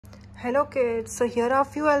Hello kids, so here are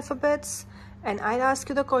few alphabets and I'll ask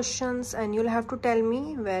you the questions and you'll have to tell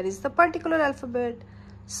me where is the particular alphabet.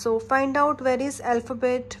 So find out where is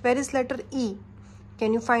alphabet, where is letter E.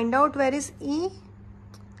 Can you find out where is E?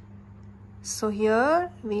 So here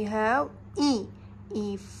we have E.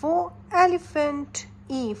 E for elephant,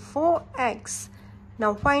 E for X.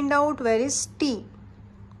 Now find out where is T.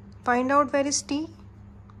 Find out where is T.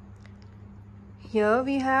 Here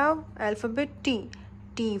we have alphabet T.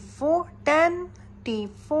 T for ten, T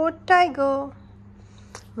for tiger.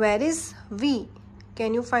 Where is V?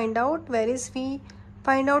 Can you find out where is V?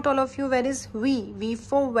 Find out all of you where is V. V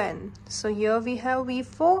for van. So here we have V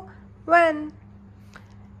for van.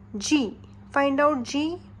 G. Find out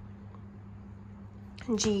G.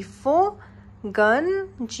 G for gun,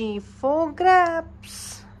 G for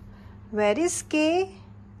grapes. Where is K?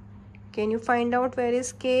 Can you find out where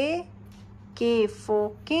is K? K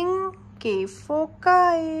for king, K for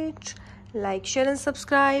kite. Like, share and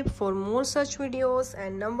subscribe for more such videos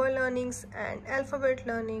and number learnings and alphabet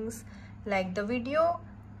learnings. Like the video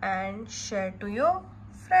and share to your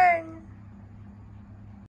friend.